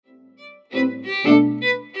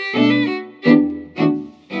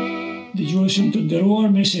Dëgjuesim të nderuar,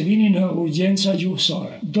 mirë se vini në urgjenca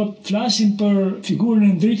gjuhësore. Do të flasim për figurën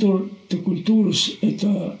e ndritur të kulturës e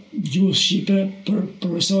të gjuhës shqipe për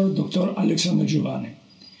profesor Dr. Aleksandër Gjuvani.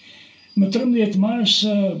 Më 13 mars,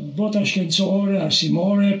 bota shkencore,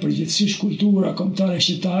 arsimore, përgjithsisht kultura kombëtare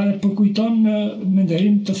shqiptare përkujton me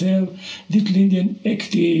nderim të thellë ditëlindjen e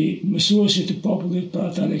këtij mësuesi të popullit, pra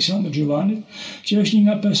të Aleksandër Gjuvanit, që është një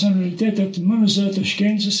nga personalitetet më në zë të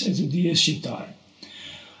shkencës e të dijes shqiptare.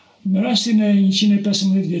 Në rastin e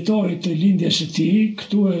 115 vjetorit të lindjes së tij,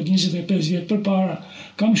 këtu e 25 vjet përpara,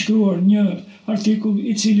 kam shkruar një artikull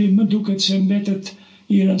i cili më duket se mbetet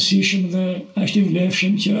i rëndësishëm dhe është i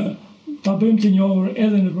vlefshëm që ta bëjmë të njohur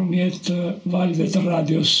edhe nëpërmjet valëve të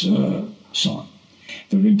radios sonë.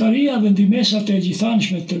 Veprimtaria dhe ndihmesat e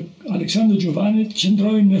gjithanshme të Aleksandër Gjuvanit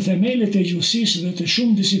qëndrojnë në themelet e gjuhësisë dhe të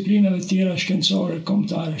shumë disiplinave tjera shkencore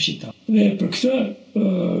kombëtare shqiptare. Dhe për këtë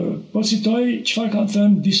po citoj çfarë kanë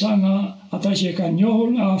thënë disa nga ata që e kanë njohur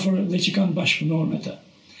nga afër dhe që kanë bashkëpunuar me të.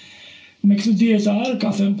 Me këtë dietar,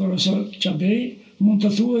 ka thënë profesor Çabej, mund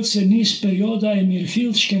të thuhet se nis perioda e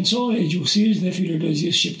mirëfillt shkencore e gjuhësisë dhe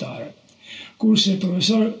filologjisë shqiptare. Kurse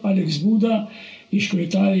profesor Aleks Buda, ish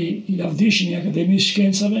kryetari i lavdishëm i Akademisë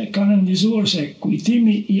Shkencave, ka analizuar se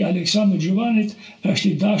kujtimi i Aleksandër Gjuvanit është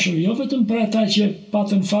i dashur jo vetëm për ata që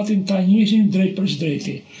patën fatin ta njihin drejt për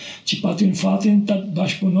drejti, që patën fatin ta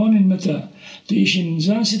bashkëpunonin me të ishin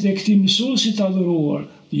nxënësit e këtij mësuesi të adhuruar,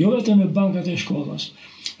 jo vetëm në bankat e shkollës.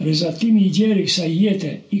 Rezatimi i gjerë i kësaj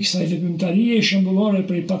jete, i kësaj veprimtarie shembullore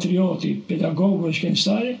për patrioti, pedagogu e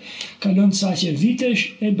shkencëtari, ka lënë saqe vitesh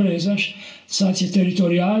e brezash, saqe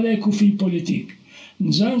territoriale e kufi politik.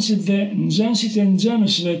 Nxënësit dhe nxënësit e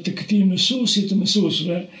nxënësve të këtij mësuesi të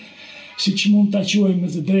mësuesve, siç mund ta quajmë me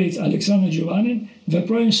të drejtë Aleksandër Gjuvanin,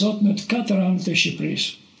 veprojnë sot në të katër anët e Shqipërisë.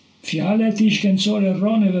 Fjala e tij shkencore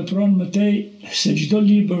rron e vepron më tej se çdo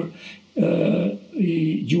libër i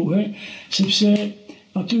gjuhe, sepse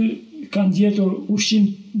aty kanë gjetur ushqim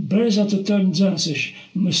breza të tërë nxënësish,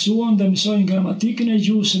 mësuan dhe mësojnë gramatikën e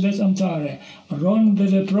gjuhës së vetamtare, rron dhe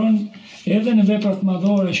vepron edhe në veprat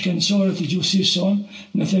madhore shkencore të gjuhësisë sonë,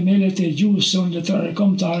 në themelet e gjuhës sonë letrare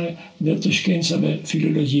kombëtare dhe të shkencave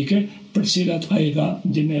filologjike, për cilat ai dha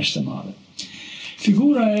ndihmës të madhe.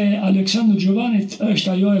 Figura e Aleksandër Gjuvanit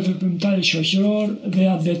është ajo e veprimtarit shoqëror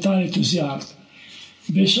dhe advetarit të zjarrt.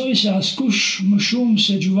 Besoj se askush më shumë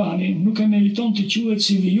se Gjuvani nuk e meriton të quhet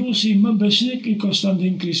si vijuesi më besnik i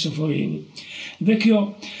Konstantin Kristoforilit. Dhe kjo,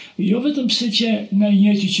 jo vetëm se që nga i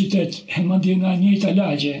njëjti qytet, madje nga e njëjta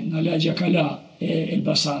lagje, nga lagja Kala e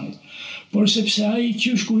Elbasanit, por sepse ai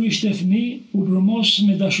qysh kur ishte fëmijë u brumos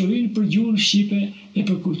me dashurinë për gjuhën shqipe e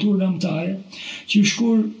për kulturën amtare, qysh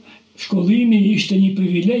kur shkollimi ishte një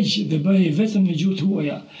privilegj dhe bëhej vetëm në gjuhë të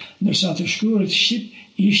huaja, ndërsa të shkruarit shqip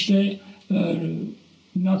ishte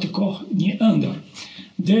në atë kohë një ëndër.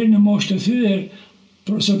 Deri në moshë të thyer,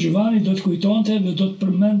 profesor Gjuvani do të kujtonte dhe do të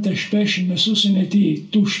përmendte shpesh mësuesin e tij,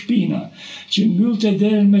 Tush Pina, që mbyllte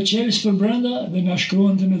derën me qelës për brenda dhe na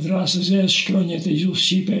shkruante në drasë zezë shkronjat e gjuhës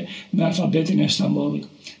shqipe me alfabetin e Stambollit.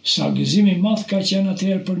 Sa gëzim i madh ka qenë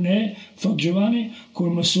atëherë për ne, thot Gjuvani,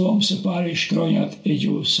 kur mësuam së pari shkronjat e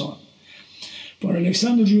gjuhës sonë. Por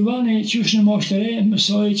Aleksandër Gjuvani, qysh në moshë të re,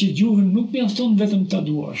 mësoi që gjuhën nuk mjafton vetëm ta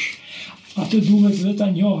duash. Atë duhet dhe ta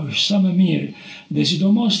njohësh sa më mirë, dhe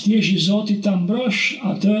sidomos t'jesh i Zotit ta mbrosh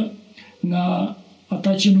atë nga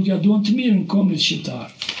ata që nuk ja duan të mirën kombit shqiptar.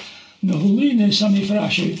 Në hullinë e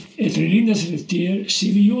Samifrashit e trilindësve të tjerë, si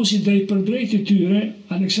vijuesi drejt për drejt të tyre,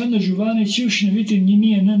 Aleksandër Gjuvani qysh në vitin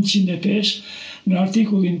 1905, në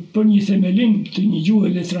artikullin për një themelim të një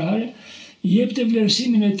gjuhe letrare, jepte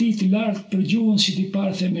vlerësimin e tij të lartë për gjuhën si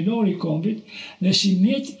tipar themelor i kombit dhe si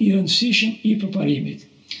mjet i rëndësishëm i përparimit.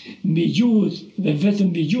 Mbi gjuhët dhe vetëm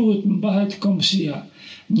mbi gjuhët mbahet kombësia.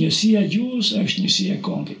 Njësia e gjuhës është njësia e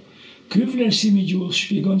kombit. Ky vlerësim i gjuhës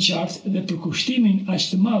shpjegon qartë dhe përkushtimin aq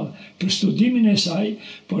të madh për studimin e saj,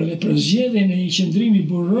 por edhe për zgjedhjen e një qëndrimi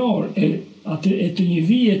burror e të një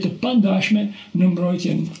vije të pandashme në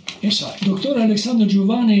mbrojtjen e saj. Doktor Aleksandër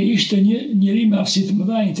Gjuvani ishte një njeri me aftësi të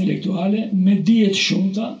mëdha intelektuale, me dije të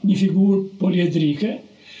shumta, një figurë poliedrike,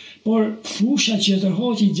 por fusha që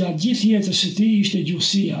tërhoqi gjatë gjithë jetës së tij ishte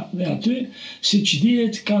gjuhësia dhe aty, siç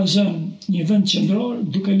dihet, ka zënë një vend qendror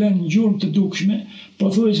duke lënë gjurmë të dukshme,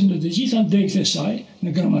 pothuajse në të gjitha degët e saj,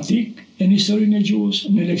 në gramatik, në historinë e gjuhës,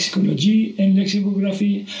 në leksikologji, në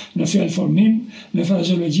leksikografi, në fjalëformim, në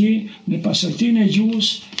frazeologji, në pasërtinë e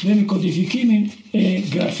gjuhës dhe në kodifikimin e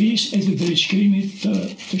grafisë e të drejtshkrimit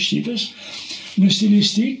të shqipës, në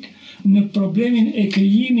stilistik, në problemin e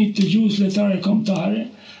krijimit të gjuhës letrare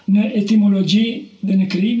kombëtare, në etimologji dhe në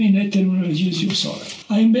krijimin e terminologjisë gjuhësore.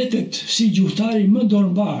 Ai mbetet si gjuhëtari më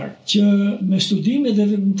dorëmbar që me studimet dhe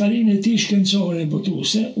veprimtarinë e tij shkencore e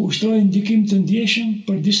botuese ushtroi ndikim të ndjeshëm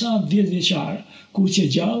për disa 10 vjeçar, kur që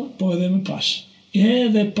gjallë, po edhe më pas.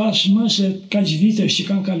 Edhe pas më se kaq vitesh që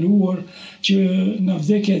kanë kaluar që nga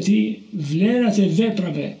vdekja e tij, vlerat e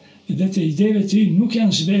veprave dhe të ideve të tij nuk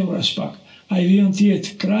janë zbehur as pak. Ai vjen të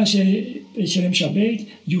jetë krahasja e Qeremshabejt,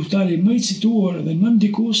 gjuhëtari më i cituar dhe më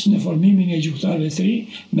ndikues në formimin e gjuhëtarëve të ri,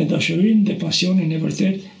 me dashurinë dhe pasionin e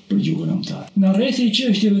vërtet për gjuhën anëtare. Në rreth i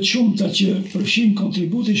çështjeve të shumta që përfshin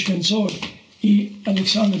kontributi shkencor i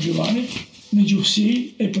Aleksandër Xhuvanit në gjuhësi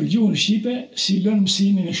e për gjuhën shqipe, si lënë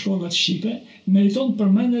mësimin e shkollat shqipe, meriton të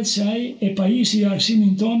përmendet se ai e pajisi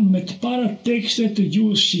arsimin ton me të parat tekste të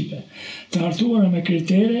gjuhës shqipe, të hartuara me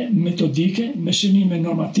kritere metodike, me synime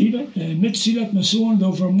normative, me të cilat mësuan dhe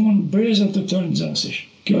u formuan breza të tërë nxënësish.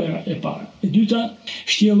 Kjo e para. E dyta,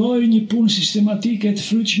 shtjelloi një punë sistematike të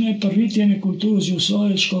frytshme për rritjen e kulturës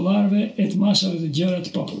gjuhësore të shkollarëve e të masave të gjera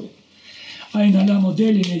të popullit. Ai na la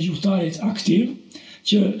modelin e gjuhëtarit aktiv,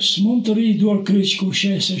 që s'mund të rri duar kryq kur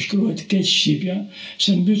sheh se shkruhet keq shqipja,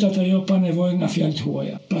 se mbytet ajo pa nevojë nga fjalë të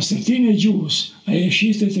huaja. Pastërtinë e gjuhës, ai e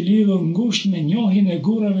shihte të lidhur ngushtë me njohjen e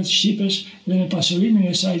gurrave të shqipes dhe me pasurimin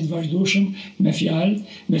e saj të vazhdueshëm me fjalë,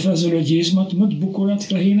 me frazeologjizmat më të bukura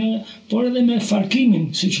të krahinave, por edhe me farkimin,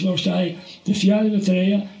 siç thoshte ai, të fjalëve të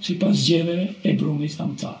reja sipas zgjedhjeve e brumit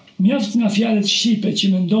anëtar. Mjaft nga fjalët shqipe që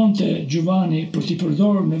mendonte Xhuvani për t'i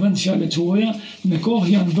përdorur në vend fjalët huaja, me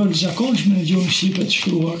kohë janë bërë zakonshme në gjuhën shqipe të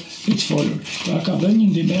shkruar e të folur. Pra ka dhënë një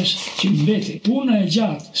ndihmës që mbeti. Puna e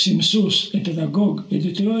gjatë si mësues e pedagog e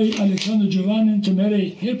detyroi Aleksandër Xhuvanin të merrej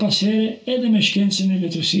her pas here edhe me shkencën e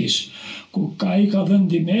letërsisë, ku ai ka dhënë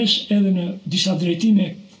ndihmës edhe në disa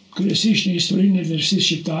drejtime, kryesisht në historinë e letërsisë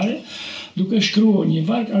shqiptare, duke shkruar një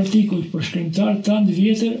varg artikuj për shkrimtar tanë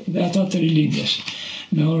vjetër dhe ata të rilindjes.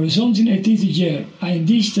 Me horizontin e tij të gjerë, ai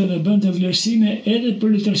ndiqte dhe bënte vlerësime edhe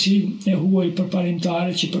për letërsinë e huaj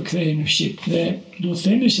përparimtare që përkthehej në shqip. Dhe duhet të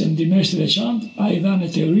themi se ndihmës të veçantë ai dha në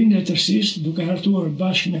teorinë e letërsisë, duke hartuar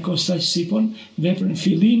bashkë me Kostaq Cipon veprën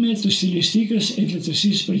Fillime të stilistikës e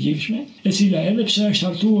letërsisë përgjithshme, e cila edhe pse është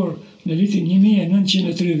hartuar në vitin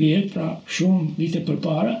 1930, pra shumë vite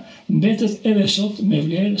përpara, mbetet edhe sot me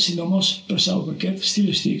vlerë, sidomos për sa u përket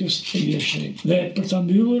stilistikës e vjershërisë. Dhe për ta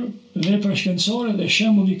mbyllur, vepra shkencore dhe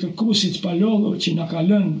shembulli i kërkuesit pa lodhur që na ka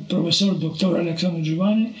lënë profesor doktor Aleksandër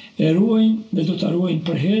Xhuvani e ruajnë dhe do ta ruajnë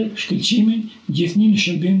përherë shkëlqimin gjithnjë në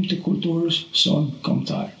shërbim të kulturës sonë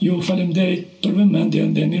kombëtare. Ju falenderoj për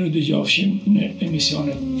vëmendjen dhe miru dëgjofshim në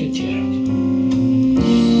emisionet e tjera.